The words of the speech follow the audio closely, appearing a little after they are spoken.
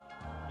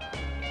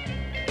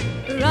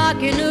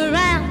rocking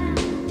around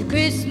the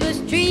Christmas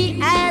tree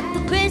at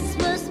the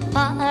Christmas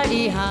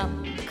party hop.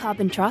 The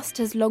Carbon Trust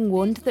has long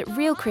warned that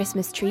real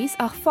Christmas trees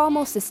are far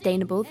more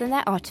sustainable than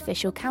their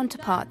artificial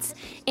counterparts.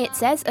 It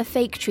says a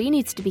fake tree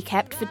needs to be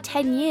kept for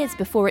 10 years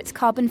before its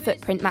carbon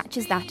footprint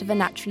matches that of a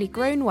naturally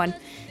grown one.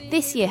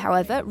 This year,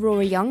 however,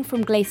 Rory Young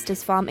from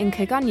Glaisters Farm in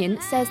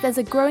Kirkgunzeon says there's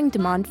a growing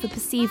demand for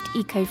perceived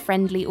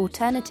eco-friendly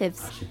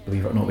alternatives. Actually,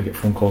 believe it or not, we get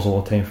phone calls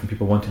all the time from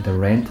people wanting to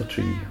rent a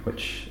tree,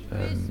 which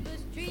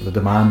the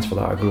demands for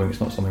that are growing.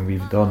 It's not something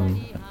we've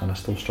done, and I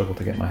still struggle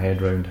to get my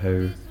head around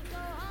how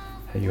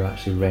you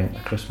actually rent a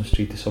Christmas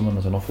tree to someone.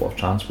 There's an awful lot of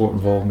transport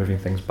involved, moving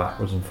things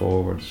backwards and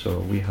forwards, so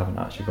we haven't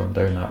actually gone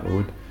down that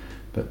road.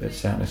 But it's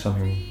certainly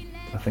something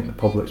I think the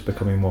public's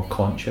becoming more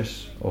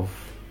conscious of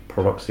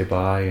products they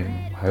buy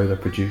and how they're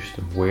produced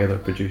and where they're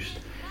produced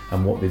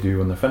and what they do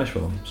when they're finished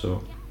with them.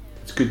 So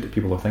it's good that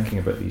people are thinking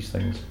about these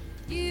things.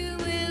 You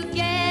will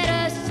get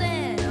a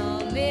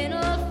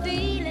sentimental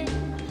feeling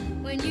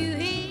when you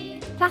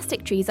hear.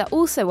 Plastic trees are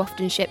also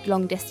often shipped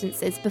long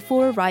distances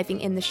before arriving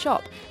in the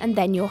shop and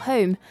then your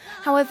home.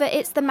 However,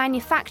 it's the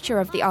manufacture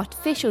of the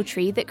artificial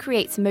tree that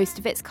creates most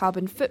of its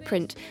carbon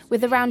footprint,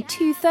 with around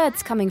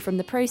 2/3 coming from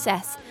the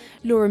process.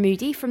 Laura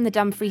Moodie from the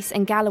Dumfries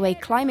and Galloway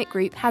Climate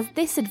Group has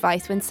this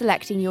advice when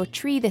selecting your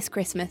tree this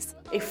Christmas.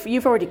 If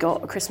you've already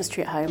got a Christmas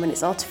tree at home and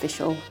it's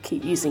artificial,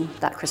 keep using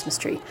that Christmas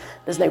tree.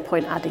 There's no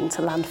point adding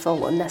to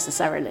landfill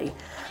unnecessarily.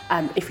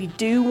 If you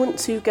do want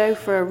to go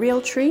for a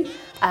real tree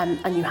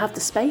and you have the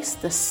space,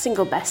 the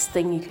single best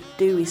thing you could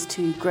do is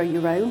to grow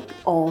your own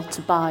or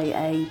to buy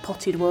a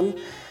potted one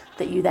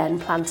that you then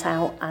plant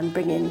out and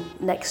bring in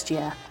next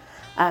year.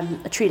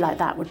 A tree like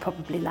that would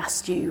probably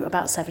last you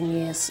about 7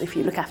 years if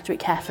you look after it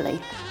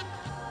carefully.